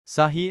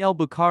Sahih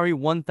Al-Bukhari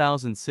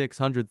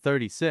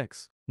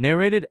 1636.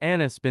 Narrated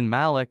Anas bin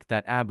Malik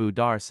that Abu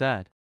Dar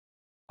said,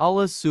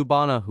 Allah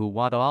subhanahu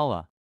wa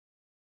ta'ala.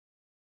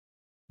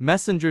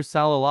 Messenger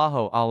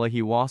sallallahu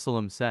alaihi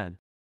wasallam said,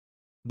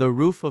 the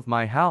roof of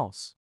my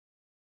house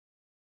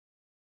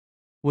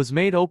was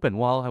made open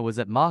while I was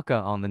at Makkah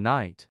on the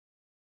night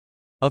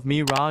of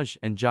Miraj,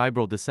 and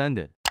Jibril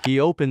descended. He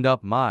opened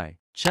up my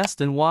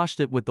chest and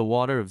washed it with the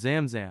water of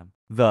Zamzam.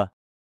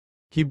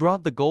 He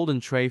brought the golden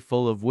tray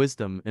full of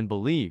wisdom and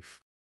belief,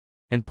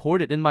 and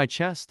poured it in my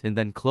chest and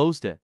then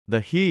closed it.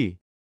 He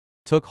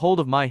took hold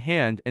of my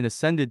hand and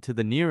ascended to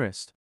the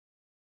nearest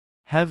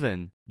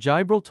heaven.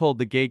 Jibril told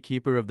the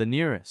gatekeeper of the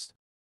nearest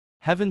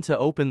heaven to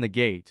open the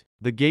gate.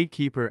 The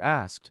gatekeeper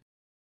asked,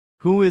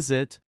 who is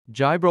it?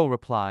 Jibril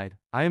replied,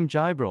 I am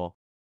Jibril.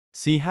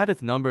 See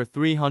Hadith number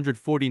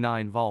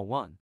 349 Vol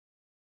 1.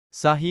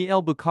 Sahih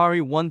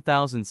Al-Bukhari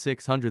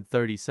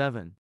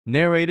 1637.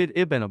 Narrated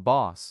Ibn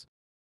Abbas.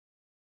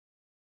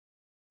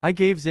 I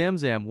gave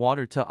Zamzam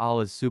water to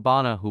Allah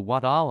subhanahu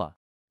wa ta'ala,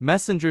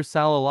 Messenger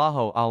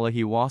sallallahu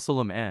alaihi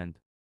wasallam, and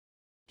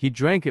he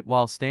drank it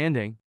while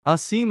standing.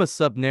 Asim, a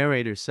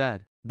sub-narrator,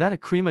 said that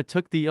Ikrimah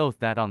took the oath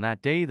that on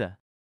that day the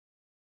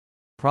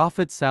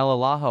Prophet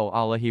sallallahu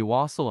alaihi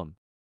wasallam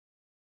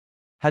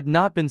had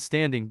not been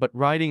standing but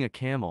riding a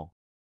camel.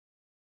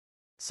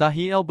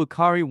 Sahih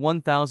Al-Bukhari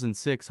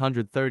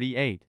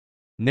 1638.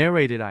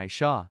 Narrated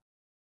Aisha.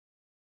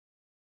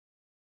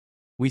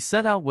 We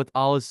set out with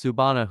Allah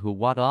subhanahu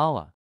wa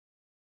ta'ala,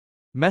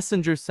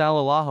 Messenger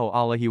sallallahu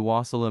alaihi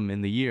wasallam,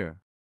 in the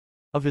year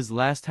of his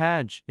last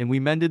Hajj, and we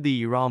mended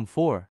the ihram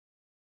for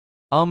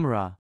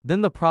Umrah. Then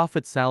the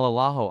Prophet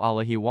sallallahu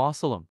alaihi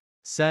wasallam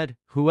said,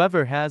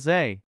 whoever has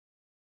a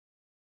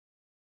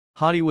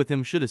Hadi with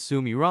him should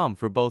assume ihram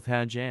for both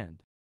Hajj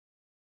and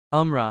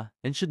Umrah,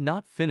 and should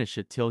not finish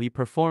it till he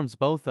performs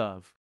both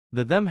of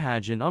them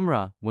Hajj and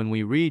Umrah. When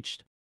we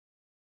reached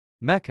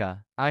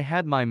Mecca, I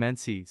had my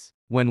menses.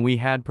 When we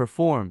had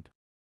performed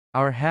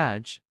our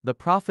Hajj, the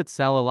Prophet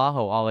sallallahu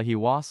alaihi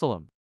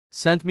wasallam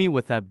sent me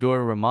with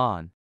Abdur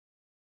Rahman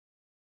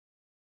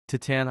to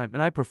Tan'im,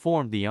 and I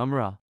performed the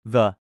Umrah.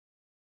 The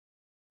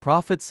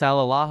Prophet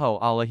sallallahu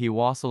alaihi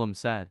wasallam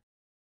said,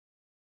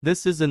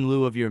 this is in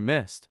lieu of your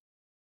missed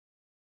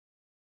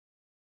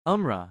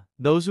Umrah.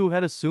 Those who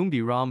had assumed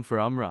ihram for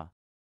Umrah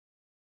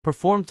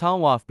performed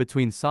tawaf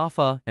between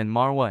Safa and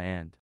Marwa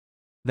and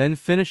then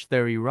finished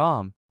their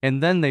ihram,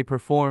 and then they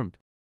performed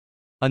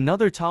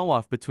another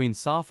tawaf between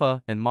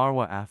Safa and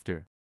Marwa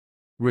after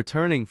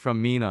returning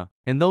from Mina.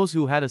 And those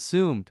who had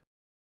assumed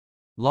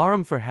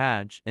ihram for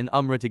Hajj and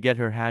Umrah to get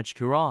her Hajj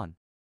Quran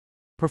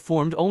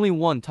performed only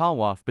one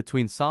tawaf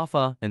between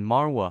Safa and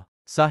Marwa.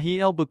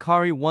 Sahih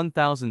Al-Bukhari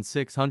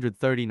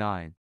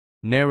 1639.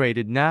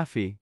 Narrated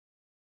Nafi.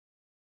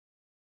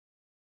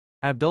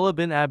 Abdullah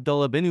bin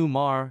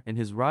Umar, in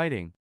his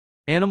writing,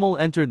 Animal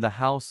entered the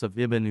house of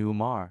Ibn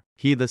Umar.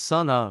 He, the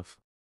son of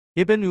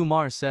Ibn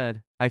Umar,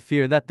 said, I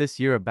fear that this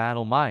year a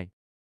battle might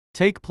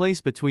take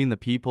place between the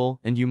people,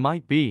 and you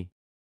might be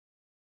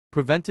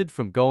prevented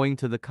from going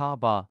to the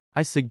Kaaba.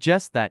 I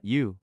suggest that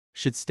you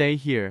should stay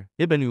here.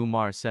 Ibn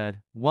Umar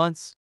said,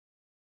 once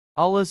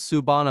Allah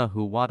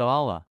subhanahu wa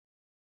ta'ala,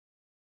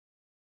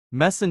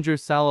 Messenger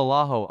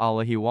sallallahu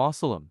alaihi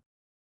wasallam,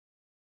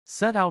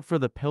 set out for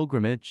the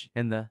pilgrimage,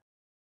 and the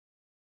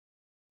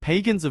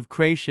pagans of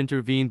Quraysh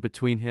intervened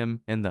between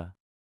him and the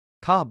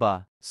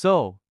Kaaba.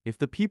 So, if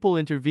the people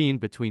intervened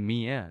between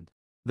me and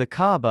the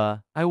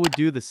Kaaba, I would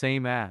do the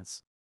same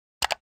as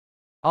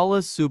Allah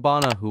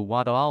subhanahu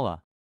wa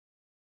ta'ala,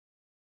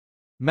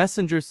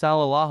 Messenger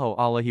sallallahu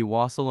alaihi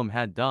wasallam,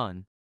 had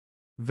done.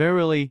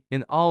 Verily,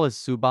 in Allah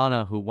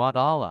subhanahu wa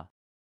ta'ala,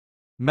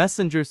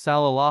 Messenger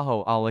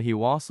sallallahu alaihi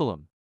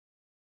wasallam,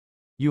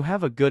 you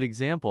have a good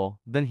example.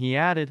 Then he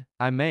added,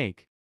 I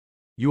make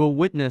you a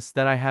witness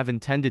that I have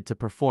intended to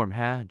perform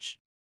Hajj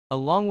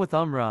along with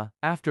Umrah.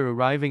 After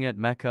arriving at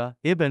Mecca,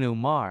 Ibn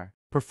Umar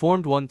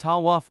performed one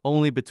tawaf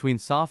only between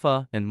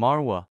Safa and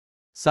Marwa.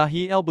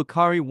 Sahih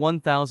Al-Bukhari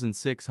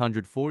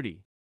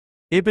 1640.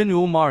 Ibn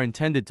Umar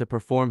intended to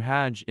perform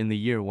Hajj in the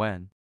year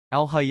when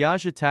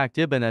Al-Hayyaj attacked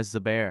Ibn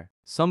az-Zubair.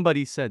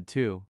 Somebody said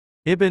to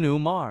Ibn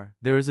Umar,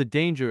 there is a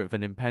danger of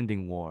an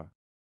impending war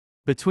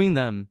between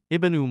them.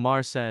 Ibn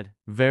Umar said,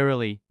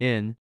 verily,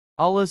 in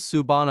Allah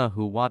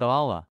subhanahu wa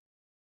ta'ala,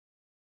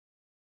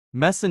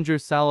 Messenger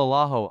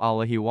sallallahu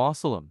alaihi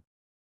wasallam,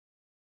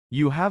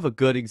 you have a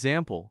good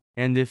example,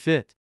 and if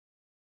it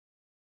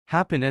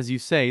happen as you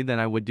say, then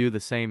I would do the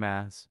same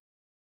as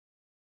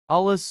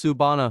Allah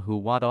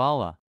subhanahu wa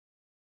ta'ala,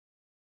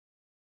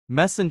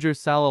 Messenger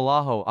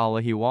sallallahu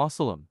alaihi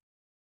wasallam,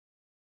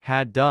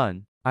 had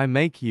done. I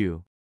make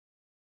you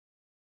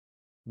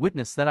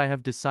witness that I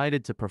have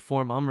decided to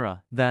perform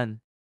Umrah.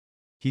 Then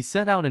he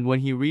set out, and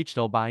when he reached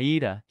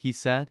Al-Ba'idah, he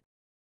said,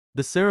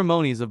 the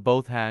ceremonies of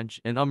both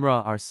Hajj and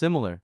Umrah are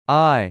similar.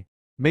 I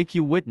make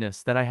you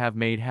witness that I have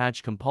made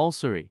Hajj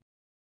compulsory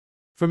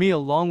for me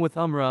along with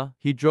Umrah.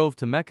 He drove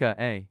to Mecca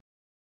a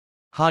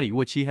Hadi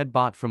which he had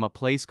bought from a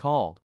place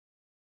called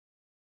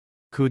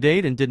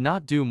QUDSI and did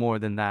not do more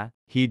than that.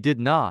 He did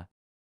not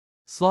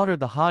slaughter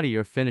the hadi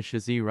or finish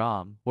his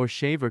ihram, or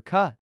shave or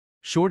cut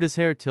short his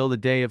hair till the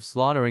day of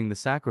slaughtering the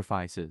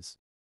sacrifices.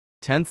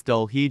 10th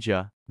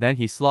Dhul-Hijjah, then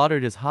he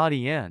slaughtered his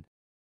hadi and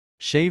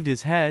shaved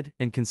his head,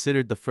 and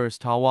considered the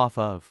first tawaf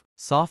of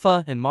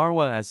Safa and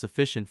Marwa as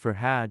sufficient for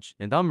Hajj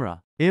and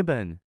Umrah.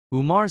 Ibn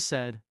Umar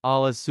said,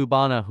 Allah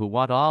subhanahu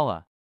wa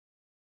ta'ala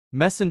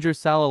Messenger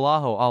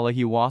sallallahu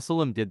alaihi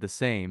wasallam did the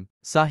same.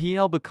 Sahih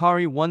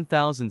Al-Bukhari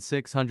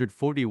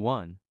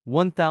 1641,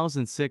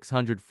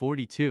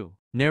 1642.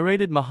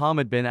 Narrated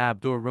Muhammad bin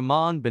Abdur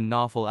Rahman bin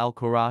Nawfal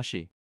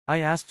al-Qurashi. I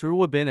asked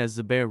Urwa bin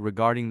az-Zubair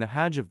regarding the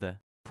Hajj of the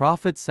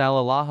Prophet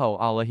sallallahu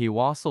alaihi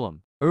wasallam.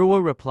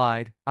 Urwa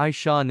replied,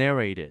 Aisha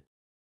narrated.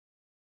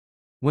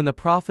 When the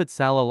Prophet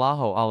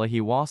sallallahu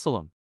alaihi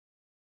wasallam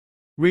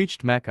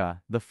reached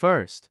Mecca, the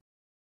first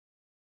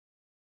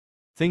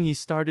thing he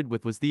started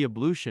with was the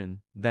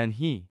ablution. Then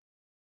he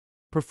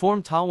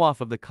performed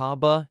tawaf of the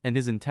Kaaba, and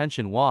his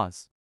intention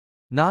was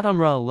not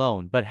Umrah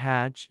alone but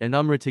Hajj and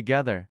Umrah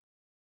together.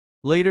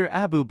 Later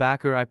Abu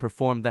Bakr I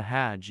performed the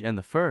Hajj, and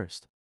the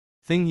first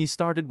thing he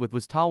started with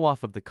was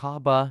tawaf of the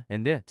Kaaba,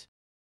 and it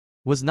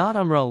was not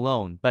Umrah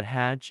alone but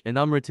Hajj and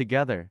Umrah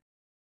together.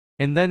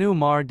 And then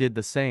Umar did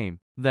the same.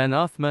 Then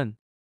Uthman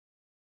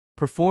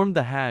performed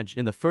the Hajj,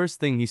 and the first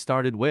thing he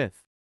started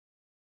with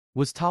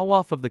was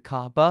tawaf of the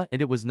Kaaba,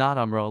 and it was not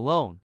Umrah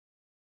alone.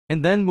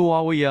 And then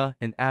Muawiyah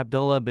and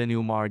Abdullah bin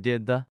Umar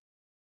did the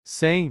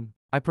same.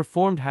 I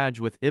performed Hajj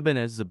with Ibn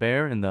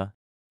az-Zubair, and the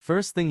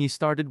first thing he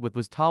started with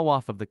was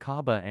tawaf of the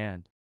Kaaba,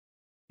 and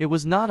it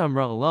was not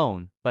Umrah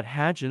alone but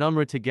Hajj and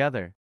Umrah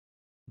together.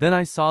 Then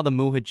I saw the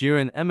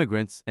Muhajirin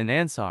emigrants and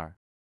Ansar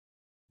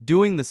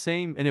doing the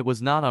same, and it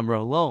was not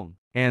Umrah alone.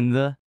 And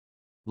the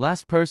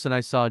last person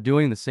I saw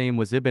doing the same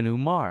was Ibn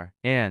Umar,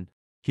 and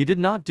he did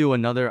not do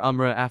another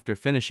Umrah after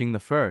finishing the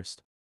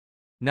first.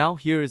 Now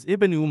here is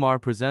Ibn Umar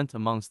present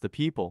amongst the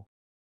people.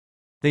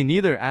 They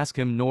neither ask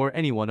him nor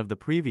anyone of the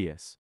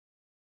previous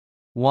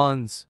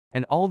ones,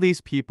 and all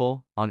these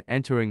people, on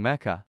entering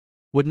Mecca,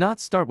 would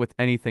not start with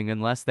anything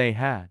unless they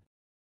had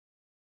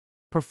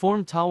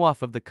performed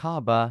tawaf of the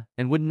Kaaba,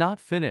 and would not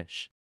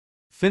finish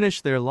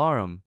their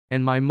ihram.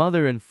 And my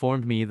mother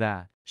informed me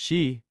that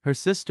she, her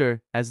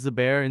sister, as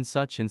Zubair and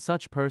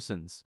such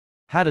persons,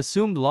 had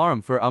assumed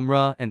ihram for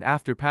Umrah, and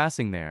after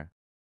passing their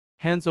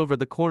hands over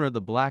the corner of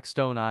the black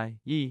stone,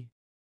 i.e.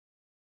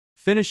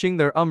 finishing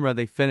their Umrah,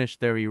 they finished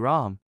their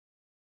ihram.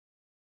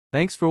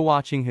 Thanks for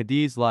watching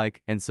Hadith.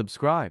 Like and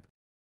subscribe.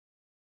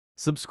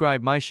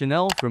 Subscribe my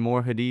channel for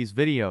more Hadith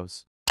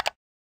videos.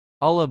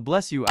 Allah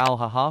bless you.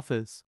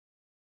 Al-Hafiz.